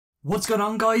What's going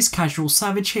on guys,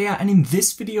 CasualSavage here, and in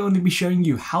this video I'm going to be showing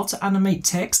you how to animate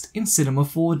text in Cinema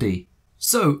 4D.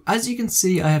 So as you can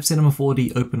see, I have Cinema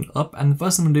 4D opened up, and the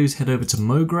first thing I'm going to do is head over to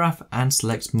MoGraph and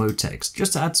select MoText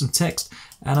just to add some text,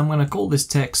 and I'm going to call this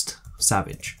text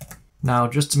Savage. Now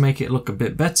just to make it look a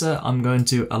bit better, I'm going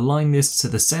to align this to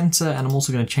the center, and I'm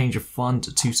also going to change the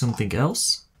font to something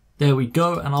else. There we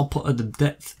go, and I'll put the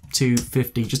depth to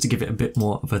 50 just to give it a bit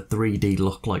more of a 3D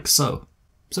look like so.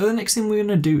 So the next thing we're going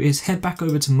to do is head back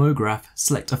over to MoGraph,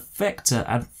 select Effector,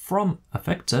 and from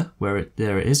Effector,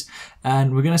 there it is,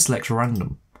 and we're going to select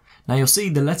Random. Now you'll see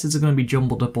the letters are going to be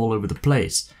jumbled up all over the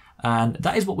place, and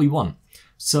that is what we want.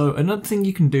 So another thing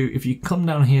you can do, if you come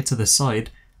down here to the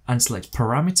side and select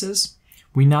Parameters,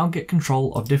 we now get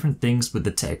control of different things with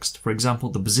the text. For example,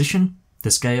 the position,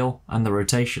 the scale, and the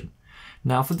rotation.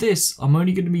 Now for this, I'm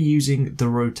only going to be using the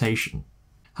rotation.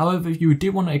 However, if you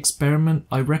do want to experiment,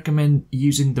 I recommend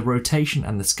using the rotation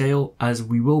and the scale, as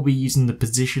we will be using the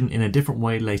position in a different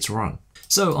way later on.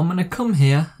 So I'm going to come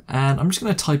here and I'm just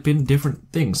going to type in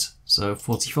different things. So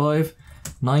 45,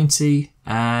 90,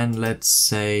 and let's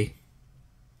say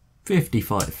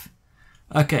 55.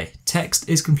 Okay, text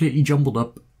is completely jumbled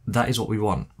up. That is what we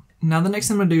want. Now the next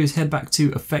thing I'm going to do is head back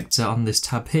to Effector on this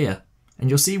tab here, and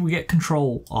you'll see we get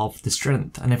control of the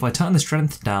strength. And if I turn the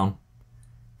strength down,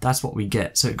 that's what we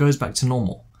get, so it goes back to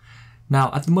normal.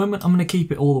 Now at the moment I'm going to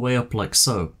keep it all the way up like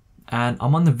so, and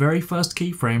I'm on the very first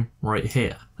keyframe right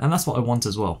here, and that's what I want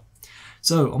as well.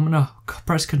 So I'm going to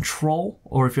press Control,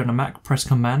 or if you're on a Mac, press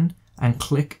Command and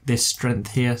click this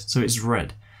strength here so it's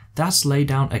red. That's laid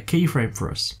down a keyframe for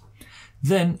us.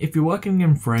 Then if you're working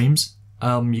in frames,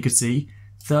 you can see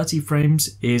 30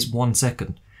 frames is 1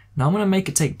 second. Now I'm going to make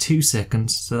it take 2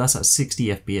 seconds, so that's at 60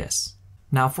 FPS.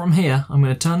 Now from here I'm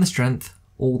going to turn the strength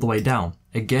all the way down.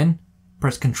 Again,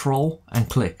 press Control and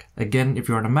click. Again, if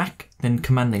you're on a Mac, then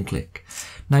Command and click.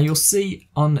 Now you'll see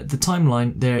on the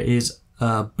timeline there is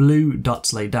blue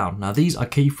dots laid down. Now these are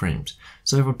keyframes.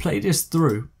 So if I play this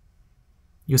through,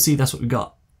 you'll see that's what we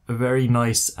got. A very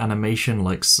nice animation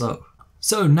like so.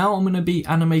 So now I'm going to be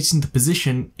animating the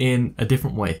position in a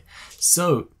different way.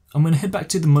 So I'm going to head back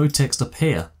to the MoText up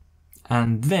here,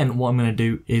 and then what I'm going to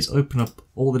do is open up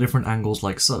all the different angles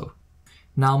like so.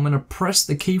 Now I'm going to press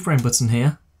the keyframe button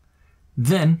here,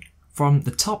 then from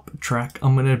the top track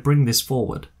I'm going to bring this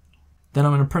forward. Then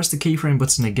I'm going to press the keyframe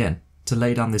button again to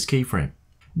lay down this keyframe.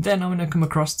 Then I'm going to come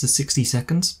across to 60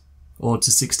 seconds, or to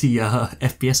 60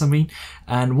 FPS I mean,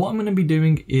 and what I'm going to be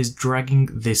doing is dragging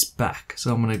this back.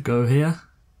 So I'm going to go here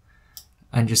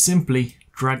and just simply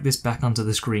drag this back onto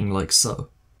the screen like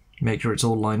so. Make sure it's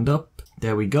all lined up,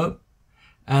 there we go.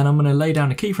 And I'm going to lay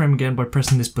down a keyframe again by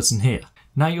pressing this button here.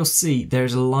 Now you'll see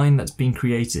there's a line that's been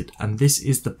created, and this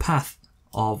is the path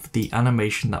of the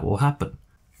animation that will happen.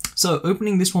 So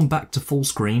opening this one back to full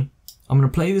screen, I'm going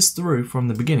to play this through from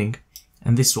the beginning,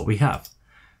 and this is what we have.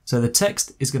 So the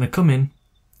text is going to come in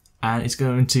and it's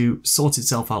going to sort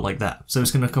itself out like that. So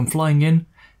it's going to come flying in,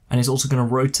 and it's also going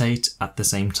to rotate at the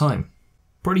same time.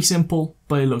 Pretty simple,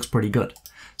 but it looks pretty good.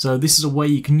 So this is a way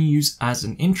you can use as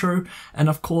an intro, and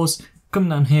of course come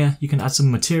down here, you can add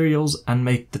some materials and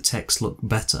make the text look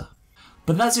better.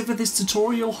 But that's it for this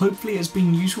tutorial. Hopefully it's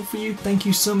been useful for you. Thank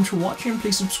you so much for watching.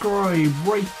 Please subscribe,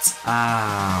 rate,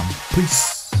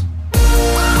 peace.